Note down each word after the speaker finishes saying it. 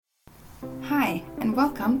Hi, and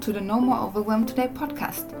welcome to the No More Overwhelmed Today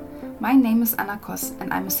podcast. My name is Anna Koss,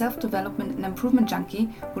 and I'm a self-development and improvement junkie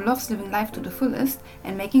who loves living life to the fullest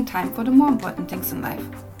and making time for the more important things in life.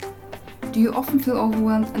 Do you often feel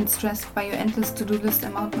overwhelmed and stressed by your endless to-do list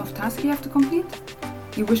and mountain of tasks you have to complete?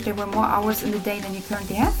 You wish there were more hours in the day than you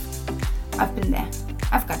currently have? I've been there.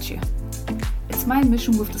 I've got you. It's my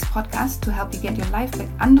mission with this podcast to help you get your life back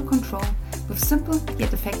under control with simple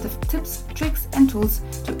yet effective tips, tricks, and tools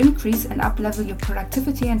to increase and up-level your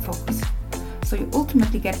productivity and focus, so you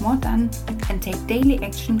ultimately get more done and take daily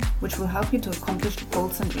action which will help you to accomplish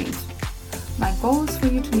goals and dreams. My goal is for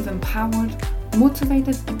you to live empowered,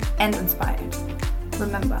 motivated, and inspired.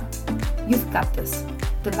 Remember, you've got this.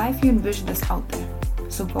 The life you envision is out there,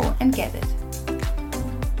 so go and get it.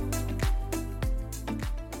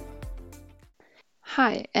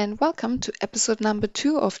 Hi, and welcome to episode number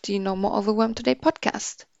 2 of the No More Overwhelmed Today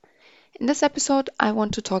podcast. In this episode, I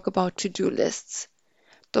want to talk about to-do lists.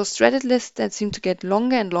 Those dreaded lists that seem to get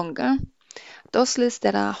longer and longer. Those lists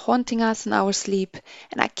that are haunting us in our sleep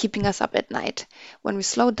and are keeping us up at night when we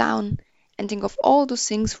slow down and think of all those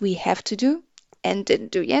things we have to do and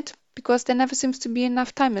didn't do yet because there never seems to be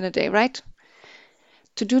enough time in a day, right?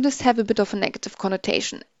 To-do lists have a bit of a negative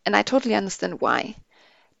connotation, and I totally understand why.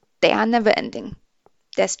 They are never ending.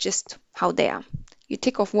 That's just how they are. You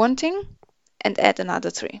tick off one thing and add another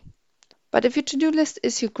 3. But if your to-do list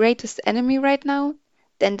is your greatest enemy right now,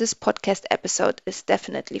 then this podcast episode is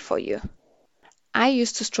definitely for you. I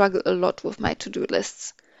used to struggle a lot with my to-do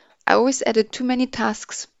lists. I always added too many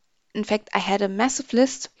tasks. In fact, I had a massive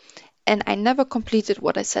list and I never completed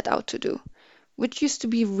what I set out to do, which used to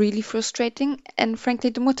be really frustrating and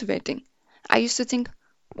frankly demotivating. I used to think,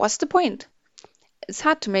 what's the point? It's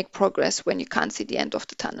hard to make progress when you can't see the end of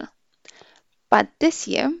the tunnel. But this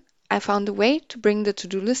year, I found a way to bring the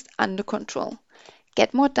to-do list under control,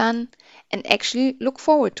 get more done, and actually look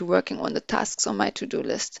forward to working on the tasks on my to-do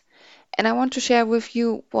list. And I want to share with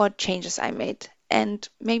you what changes I made, and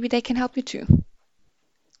maybe they can help you too.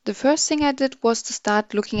 The first thing I did was to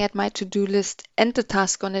start looking at my to-do list and the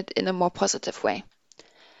task on it in a more positive way.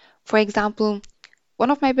 For example,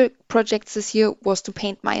 one of my big projects this year was to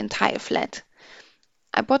paint my entire flat.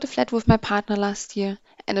 I bought a flat with my partner last year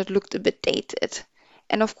and it looked a bit dated.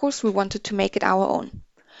 And of course we wanted to make it our own.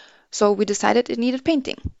 So we decided it needed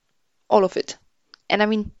painting. All of it. And I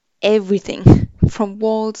mean everything. From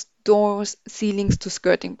walls, doors, ceilings to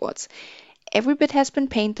skirting boards. Every bit has been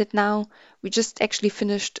painted now. We just actually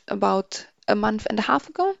finished about a month and a half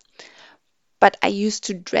ago. But I used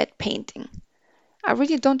to dread painting. I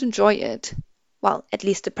really don't enjoy it. Well, at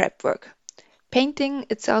least the prep work. Painting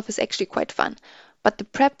itself is actually quite fun. But the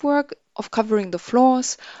prep work of covering the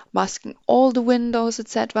floors, masking all the windows,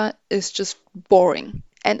 etc. is just boring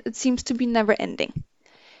and it seems to be never ending.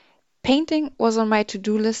 Painting was on my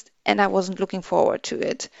to-do list and I wasn't looking forward to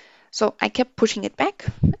it. So I kept pushing it back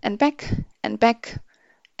and back and back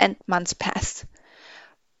and months passed.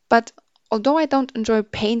 But although I don't enjoy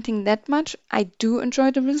painting that much, I do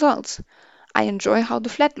enjoy the results. I enjoy how the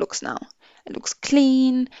flat looks now. It looks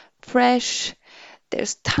clean, fresh.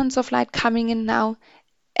 There's tons of light coming in now,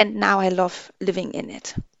 and now I love living in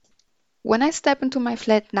it. When I step into my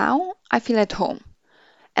flat now, I feel at home,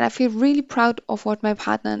 and I feel really proud of what my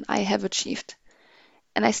partner and I have achieved.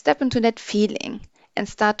 And I step into that feeling and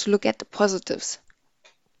start to look at the positives.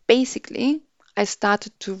 Basically, I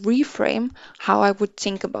started to reframe how I would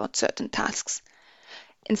think about certain tasks.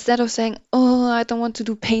 Instead of saying, oh, I don't want to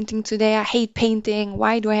do painting today, I hate painting,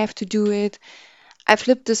 why do I have to do it? I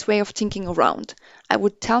flipped this way of thinking around. I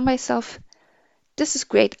would tell myself, this is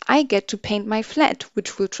great, I get to paint my flat,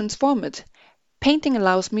 which will transform it. Painting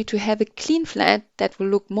allows me to have a clean flat that will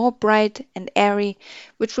look more bright and airy,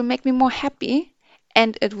 which will make me more happy,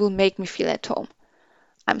 and it will make me feel at home.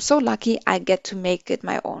 I'm so lucky I get to make it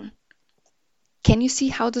my own. Can you see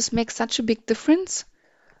how this makes such a big difference?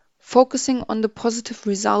 Focusing on the positive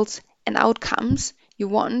results and outcomes you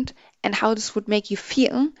want and how this would make you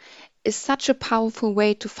feel is such a powerful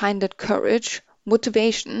way to find that courage,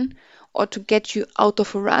 motivation, or to get you out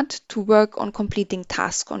of a rut to work on completing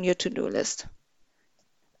tasks on your to-do list.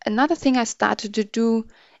 Another thing I started to do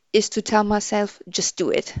is to tell myself, just do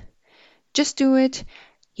it. Just do it.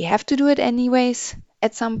 You have to do it anyways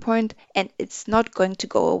at some point, and it's not going to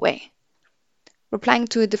go away. Replying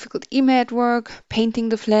to a difficult email at work, painting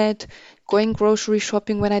the flat, going grocery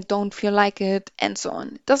shopping when I don't feel like it, and so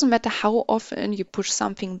on. It doesn't matter how often you push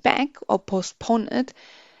something back or postpone it,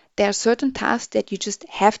 there are certain tasks that you just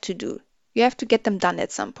have to do. You have to get them done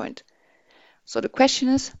at some point. So the question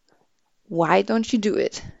is, why don't you do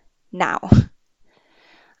it now?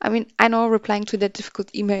 I mean, I know replying to that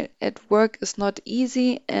difficult email at work is not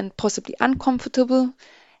easy and possibly uncomfortable.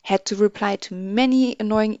 Had to reply to many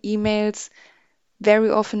annoying emails very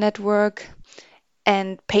often at work,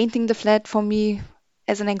 and painting the flat for me,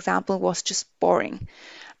 as an example, was just boring.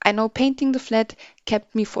 I know painting the flat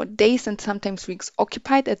kept me for days and sometimes weeks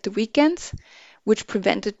occupied at the weekends, which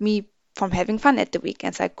prevented me from having fun at the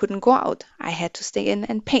weekends. I couldn't go out. I had to stay in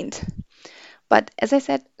and paint. But as I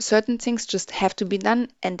said, certain things just have to be done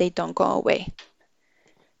and they don't go away.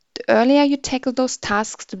 The earlier you tackle those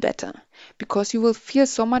tasks, the better, because you will feel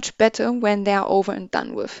so much better when they are over and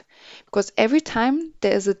done with. Because every time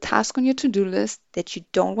there is a task on your to-do list that you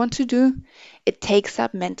don't want to do, it takes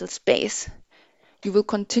up mental space. You will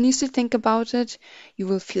continuously think about it, you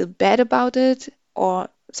will feel bad about it, or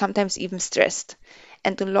sometimes even stressed.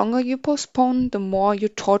 And the longer you postpone, the more you're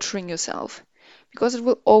torturing yourself, because it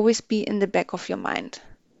will always be in the back of your mind.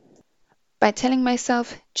 By telling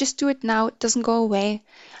myself, just do it now, it doesn't go away,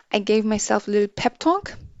 I gave myself a little pep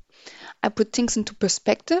talk. I put things into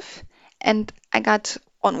perspective and I got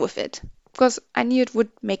on with it because I knew it would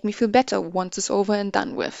make me feel better once it's over and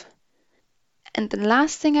done with. And the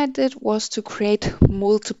last thing I did was to create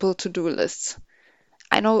multiple to-do lists.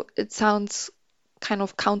 I know it sounds kind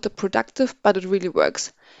of counterproductive, but it really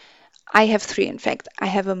works. I have three, in fact. I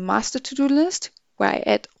have a master to-do list where I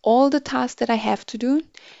add all the tasks that I have to do.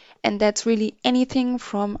 And that's really anything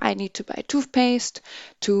from I need to buy toothpaste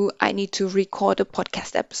to I need to record a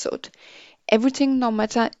podcast episode. Everything, no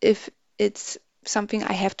matter if it's something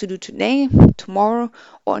I have to do today, tomorrow,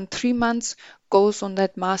 or in 3 months, goes on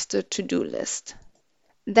that master to-do list.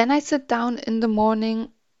 Then I sit down in the morning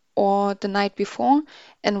or the night before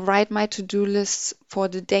and write my to-do lists for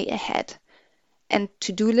the day ahead. And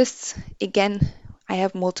to-do lists, again, I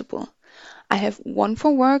have multiple. I have one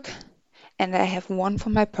for work and I have one for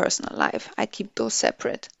my personal life. I keep those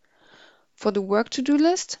separate. For the work to-do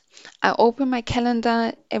list, I open my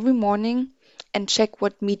calendar every morning and check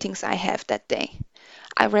what meetings I have that day.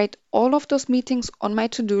 I write all of those meetings on my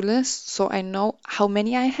to-do list so I know how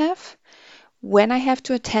many I have, when I have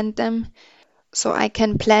to attend them, so I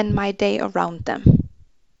can plan my day around them.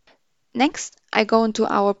 Next, I go into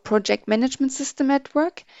our project management system at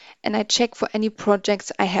work and I check for any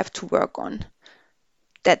projects I have to work on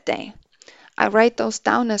that day. I write those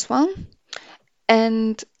down as well,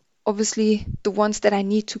 and obviously the ones that I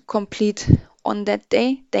need to complete on that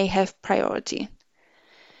day, they have priority.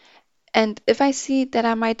 And if I see that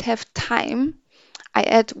I might have time, I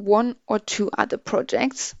add one or two other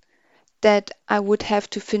projects that I would have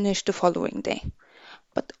to finish the following day,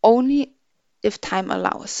 but only if time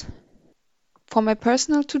allows. For my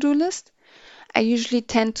personal to-do list, I usually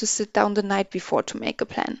tend to sit down the night before to make a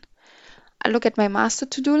plan. I look at my master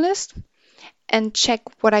to-do list and check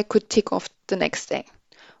what I could tick off the next day,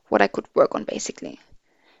 what I could work on basically.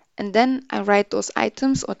 And then I write those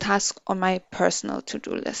items or tasks on my personal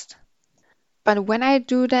to-do list. But when I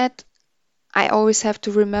do that, I always have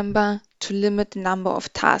to remember to limit the number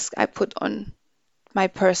of tasks I put on my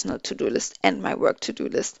personal to-do list and my work to-do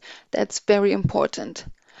list. That's very important.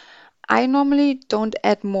 I normally don't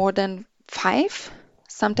add more than 5,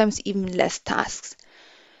 sometimes even less tasks.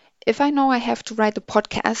 If I know I have to write a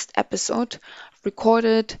podcast episode, record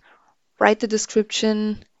it, write the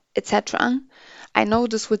description, etc., I know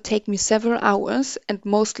this would take me several hours and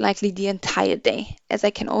most likely the entire day, as I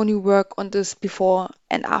can only work on this before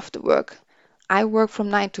and after work. I work from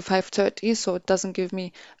 9 to 5:30, so it doesn't give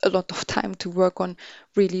me a lot of time to work on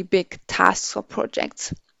really big tasks or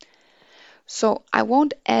projects. So I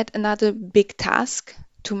won't add another big task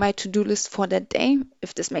to my to-do list for that day,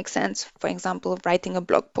 if this makes sense. For example, writing a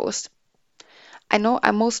blog post. I know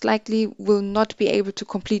I most likely will not be able to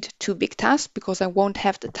complete 2 big tasks because I won't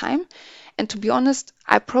have the time. And to be honest,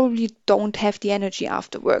 I probably don't have the energy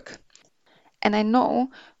after work. And I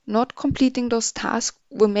know not completing those tasks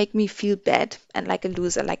will make me feel bad and like a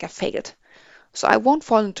loser, like I failed. So I won't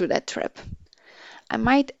fall into that trap. I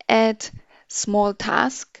might add small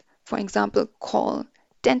tasks, for example, call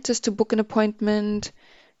dentist to book an appointment,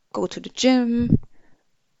 go to the gym,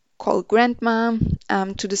 call grandma,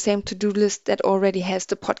 to the same to-do list that already has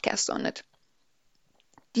the podcast on it.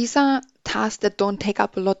 These are tasks that don't take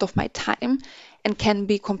up a lot of my time and can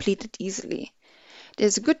be completed easily.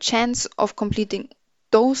 There's a good chance of completing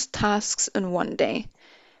those tasks in one day.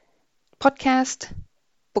 Podcast,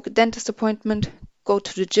 book a dentist appointment, go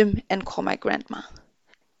to the gym, and call my grandma.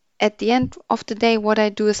 At the end of the day, what I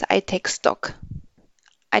do is I take stock.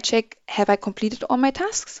 I check, have I completed all my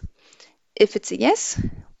tasks? If it's a yes,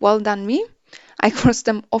 well done me. I cross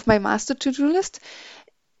them off my master to-do list.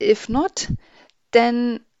 If not,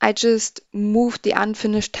 then I just moved the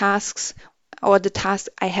unfinished tasks or the tasks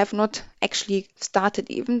I have not actually started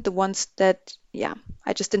even, the ones that,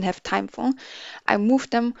 I just didn't have time for. I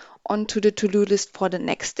moved them onto the to-do list for the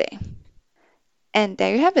next day. And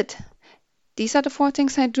there you have it. These are the 4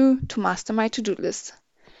 things I do to master my to-do list.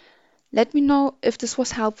 Let me know if this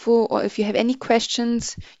was helpful or if you have any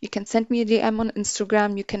questions. You can send me a DM on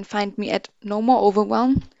Instagram. You can find me at No More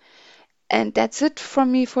Overwhelm. And that's it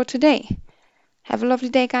from me for today. Have a lovely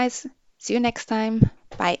day, guys. See you next time.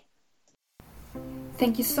 Bye.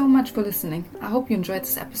 Thank you so much for listening. I hope you enjoyed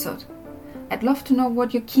this episode. I'd love to know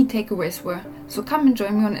what your key takeaways were, so come and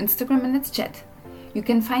join me on Instagram and let's chat. You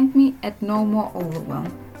can find me at No More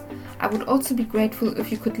Overwhelm. I would also be grateful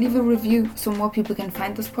if you could leave a review so more people can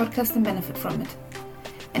find this podcast and benefit from it.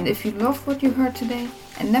 And if you loved what you heard today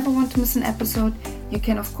and never want to miss an episode, you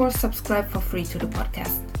can of course subscribe for free to the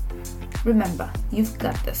podcast. Remember, you've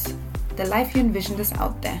got this. The life you envisioned is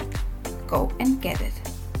out there. Go and get it.